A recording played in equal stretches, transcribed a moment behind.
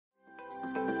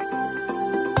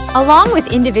Along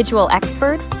with individual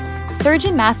experts,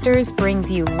 SurgeonMasters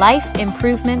brings you life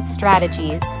improvement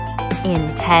strategies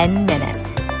in 10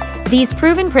 minutes. These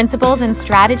proven principles and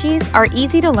strategies are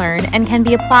easy to learn and can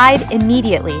be applied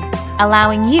immediately,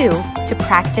 allowing you to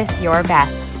practice your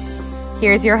best.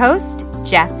 Here's your host,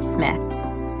 Jeff Smith.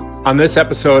 On this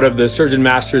episode of the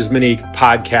SurgeonMasters mini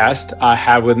podcast, I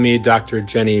have with me Dr.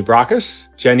 Jenny Brockis.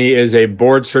 Jenny is a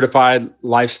board-certified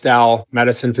lifestyle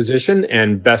medicine physician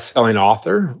and best-selling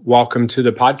author. Welcome to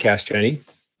the podcast, Jenny.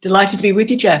 Delighted to be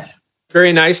with you, Jeff.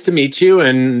 Very nice to meet you.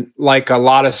 And like a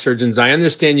lot of surgeons, I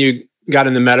understand you got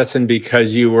into medicine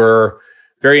because you were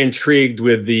very intrigued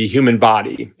with the human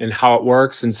body and how it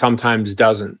works and sometimes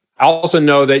doesn't. I also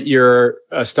know that you're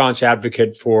a staunch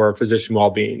advocate for physician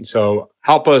well-being. So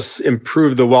help us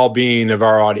improve the well-being of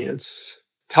our audience.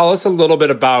 Tell us a little bit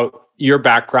about your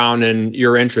background and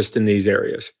your interest in these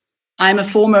areas. I'm a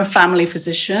former family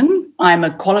physician. I'm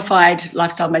a qualified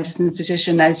lifestyle medicine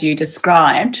physician, as you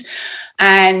described.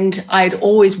 And I'd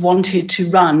always wanted to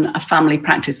run a family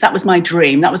practice. That was my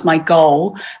dream. That was my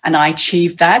goal. And I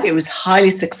achieved that. It was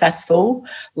highly successful.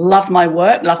 Loved my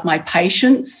work, loved my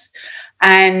patients,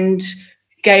 and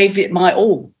gave it my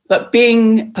all. But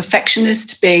being a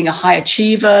perfectionist, being a high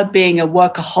achiever, being a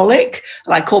workaholic,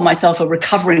 and I call myself a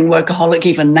recovering workaholic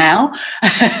even now,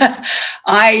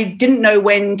 I didn't know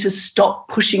when to stop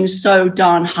pushing so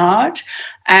darn hard.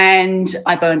 And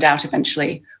I burned out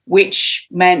eventually, which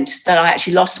meant that I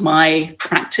actually lost my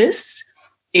practice.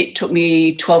 It took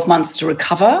me 12 months to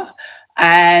recover.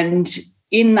 And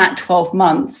in that 12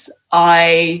 months,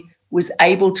 I was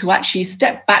able to actually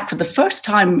step back for the first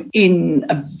time in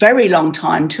a very long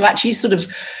time to actually sort of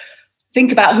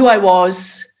think about who I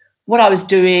was, what I was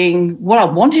doing, what I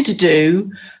wanted to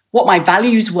do, what my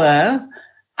values were,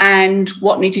 and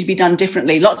what needed to be done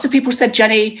differently. Lots of people said,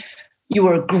 Jenny, you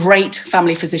were a great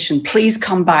family physician. Please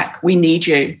come back. We need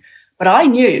you. But I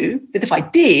knew that if I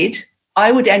did,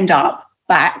 I would end up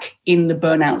back in the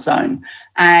burnout zone.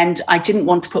 And I didn't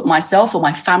want to put myself or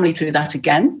my family through that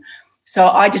again. So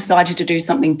I decided to do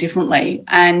something differently.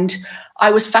 And I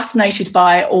was fascinated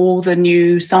by all the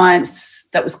new science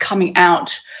that was coming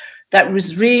out that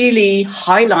was really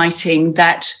highlighting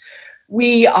that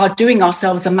we are doing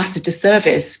ourselves a massive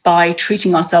disservice by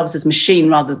treating ourselves as machine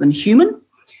rather than human.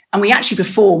 And we actually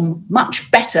perform much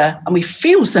better and we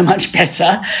feel so much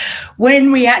better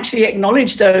when we actually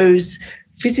acknowledge those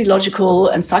physiological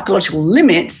and psychological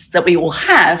limits that we all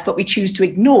have, but we choose to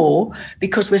ignore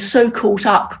because we're so caught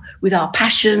up with our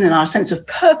passion and our sense of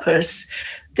purpose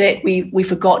that we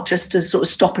forgot just to sort of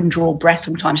stop and draw breath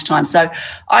from time to time. So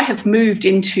I have moved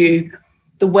into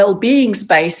the well-being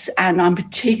space, and I'm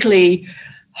particularly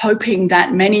hoping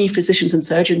that many physicians and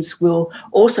surgeons will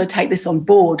also take this on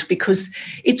board, because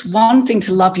it's one thing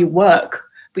to love your work,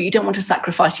 but you don't want to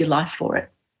sacrifice your life for it.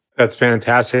 That's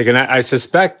fantastic. And I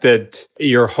suspect that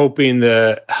you're hoping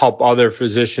to help other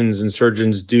physicians and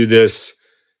surgeons do this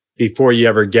before you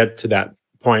ever get to that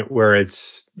point where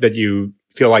it's that you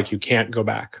feel like you can't go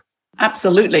back.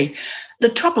 Absolutely. The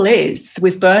trouble is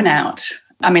with burnout,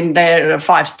 I mean, there are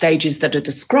 5 stages that are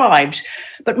described,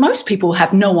 but most people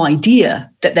have no idea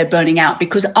that they're burning out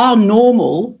because our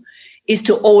normal is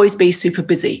to always be super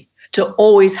busy, to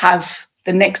always have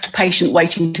the next patient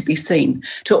waiting to be seen,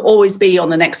 to always be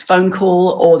on the next phone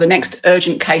call or the next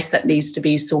urgent case that needs to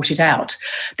be sorted out.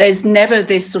 There's never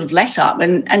this sort of let up.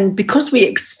 And because we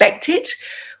expect it,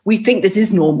 we think this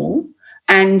is normal.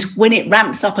 And when it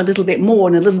ramps up a little bit more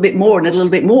and a little bit more and a little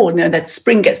bit more, that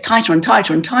spring gets tighter and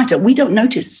tighter and tighter, we don't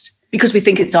notice because we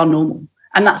think it's our normal.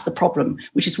 And that's the problem,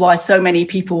 which is why so many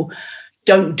people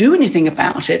don't do anything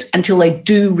about it until they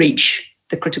do reach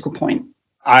the critical point.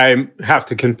 I have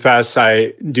to confess,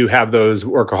 I do have those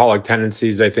workaholic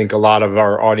tendencies. I think a lot of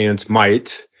our audience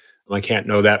might. I can't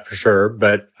know that for sure,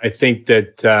 but I think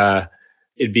that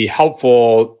it'd be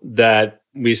helpful that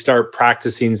we start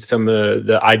practicing some of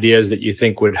the ideas that you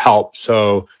think would help.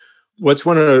 So what's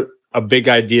a big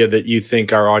idea that you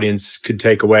think our audience could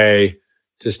take away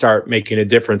to start making a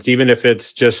difference, even if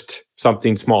it's just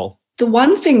something small? The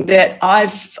one thing that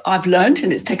I've learned,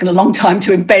 and it's taken a long time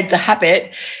to embed the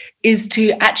habit, is to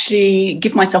actually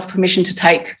give myself permission to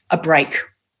take a break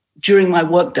during my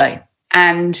workday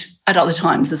and at other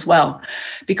times as well.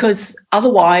 Because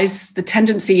otherwise, the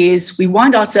tendency is we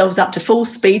wind ourselves up to full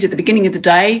speed at the beginning of the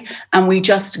day and we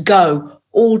just go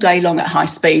all day long at high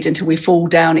speed until we fall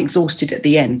down exhausted at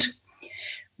the end.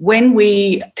 when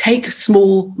we take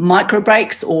small micro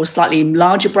breaks or slightly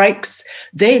larger breaks,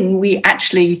 then we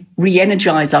actually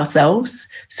re-energize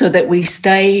ourselves so that we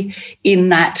stay in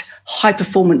that high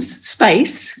performance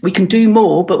space. We can do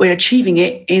more, but we're achieving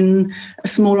it in a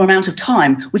smaller amount of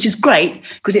time, which is great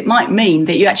because it might mean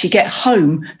that you actually get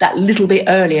home that little bit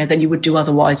earlier than you would do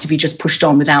otherwise if you just pushed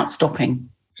on without stopping.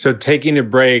 So taking a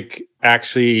break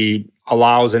actually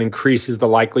allows and increases the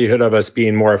likelihood of us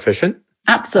being more efficient?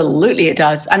 Absolutely, it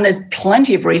does. And there's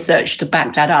plenty of research to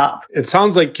back that up. It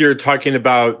sounds like you're talking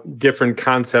about different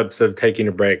concepts of taking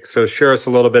a break. So share us a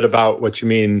little bit about what you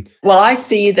mean. Well, I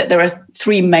see that there are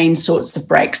three main sorts of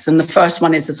breaks. And the first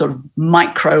one is a sort of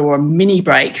micro or mini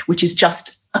break, which is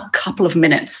just a couple of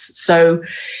minutes. So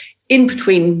in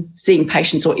between seeing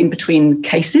patients or in between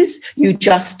cases, you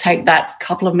just take that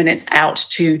couple of minutes out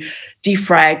to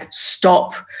defrag,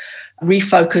 stop,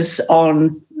 refocus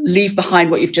on, leave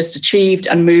behind what you've just achieved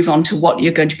and move on to what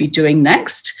you're going to be doing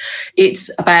next. It's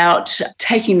about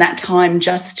taking that time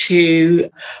just to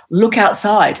look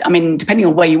outside. I mean, depending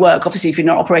on where you work, obviously, if you're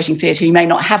not operating theatre, you may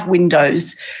not have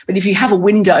windows, but if you have a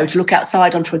window to look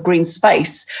outside onto a green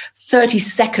space, 30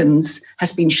 seconds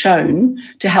has been shown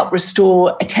to help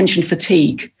restore attention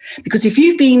fatigue. Because if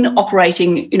you've been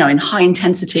operating, in high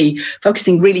intensity,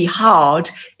 focusing really hard,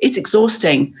 it's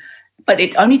exhausting. But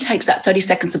it only takes that 30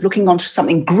 seconds of looking onto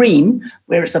something green,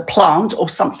 where it's a plant or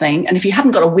something. And if you haven't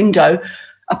got a window,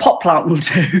 a pot plant will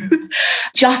do,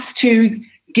 just to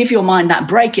give your mind that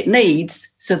break it needs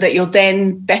so that you're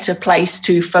then better placed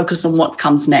to focus on what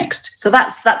comes next. So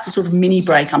that's the sort of mini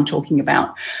break I'm talking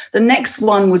about. The next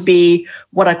one would be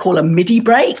what I call a midi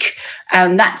break.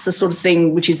 And that's the sort of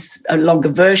thing which is a longer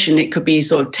version. It could be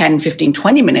sort of 10, 15,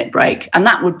 20-minute break. And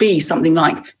that would be something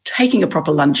like taking a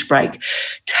proper lunch break,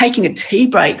 taking a tea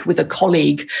break with a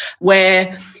colleague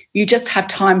where you just have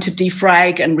time to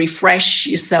defrag and refresh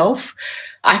yourself.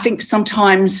 I think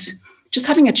sometimes just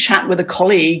having a chat with a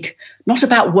colleague, not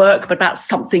about work, but about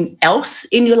something else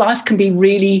in your life can be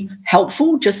really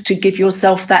helpful just to give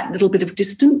yourself that little bit of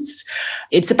distance.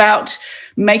 It's about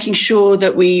making sure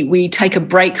that we take a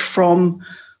break from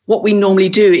what we normally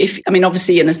do.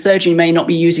 Obviously in a surgery you may not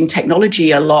be using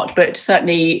technology a lot, but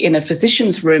certainly in a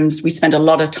physician's rooms, we spend a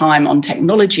lot of time on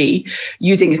technology,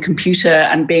 using a computer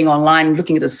and being online,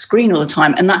 looking at a screen all the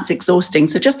time, and that's exhausting.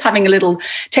 So just having a little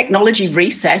technology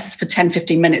recess for 10,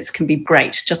 15 minutes can be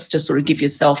great, just to sort of give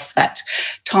yourself that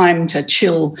time to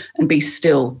chill and be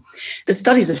still. The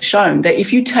studies have shown that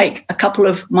if you take a couple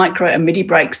of micro and midi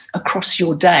breaks across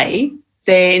your day,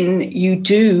 then you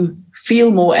do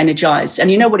feel more energized. And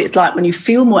you know what it's like when you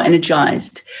feel more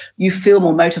energized, you feel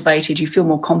more motivated, you feel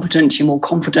more competent, you're more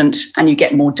confident, and you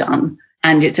get more done.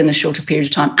 And it's in a shorter period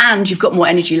of time. And you've got more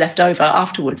energy left over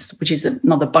afterwards, which is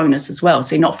another bonus as well.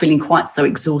 So you're not feeling quite so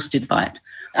exhausted by it.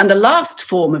 And the last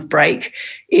form of break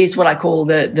is what I call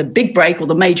the big break or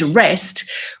the major rest,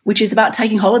 which is about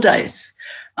taking holidays.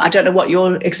 I don't know what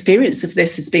your experience of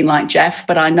this has been like, Jeff,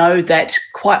 but I know that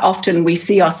quite often we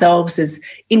see ourselves as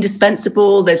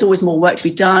indispensable. There's always more work to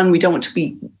be done. We don't want to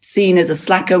be seen as a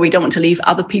slacker. We don't want to leave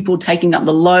other people taking up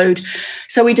the load.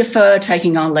 So we defer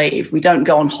taking our leave. We don't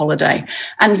go on holiday.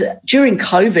 And during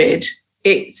COVID,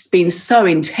 it's been so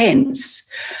intense.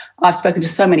 I've spoken to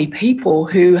so many people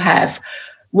who have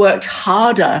worked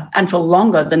harder and for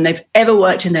longer than they've ever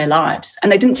worked in their lives. And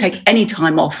they didn't take any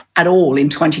time off at all in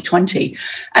 2020.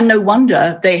 And no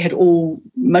wonder they had all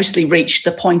mostly reached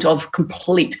the point of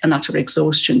complete and utter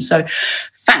exhaustion. So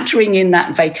factoring in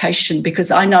that vacation,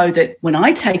 because I know that when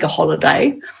I take a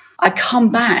holiday, I come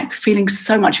back feeling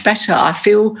so much better. I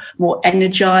feel more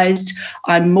energized.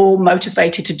 I'm more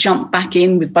motivated to jump back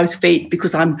in with both feet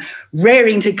because I'm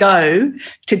raring to go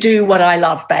to do what I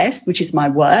love best, which is my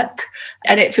work.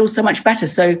 And it feels so much better.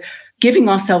 So giving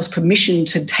ourselves permission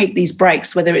to take these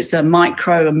breaks, whether it's a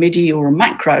micro, a midi, or a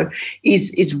macro,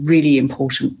 is really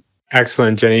important.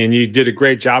 Excellent, Jenny. And you did a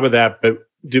great job of that, but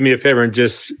do me a favor and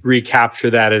just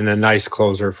recapture that in a nice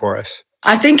closer for us.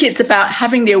 I think it's about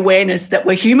having the awareness that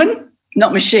we're human,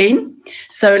 not machine.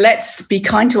 So let's be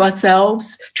kind to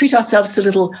ourselves, treat ourselves to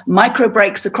little micro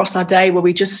breaks across our day where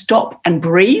we just stop and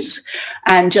breathe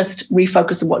and just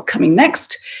refocus on what's coming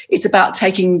next. It's about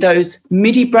taking those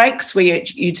midi breaks where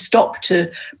you'd stop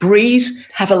to breathe,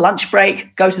 have a lunch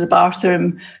break, go to the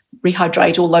bathroom,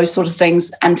 rehydrate, all those sort of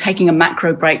things, and taking a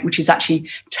macro break, which is actually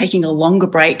taking a longer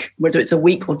break, whether it's a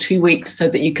week or 2 weeks, so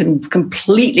that you can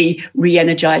completely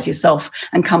re-energize yourself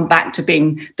and come back to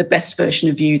being the best version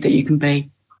of you that you can be.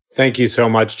 Thank you so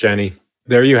much, Jenny.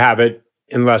 There you have it.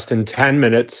 In less than 10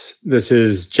 minutes, this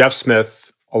is Jeff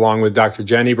Smith, along with Dr.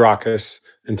 Jenny Brockis.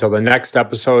 Until the next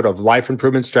episode of Life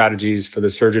Improvement Strategies for the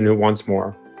Surgeon Who Wants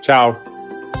More. Ciao.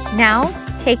 Now,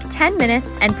 take 10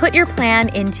 minutes and put your plan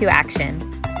into action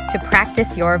to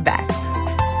practice your best.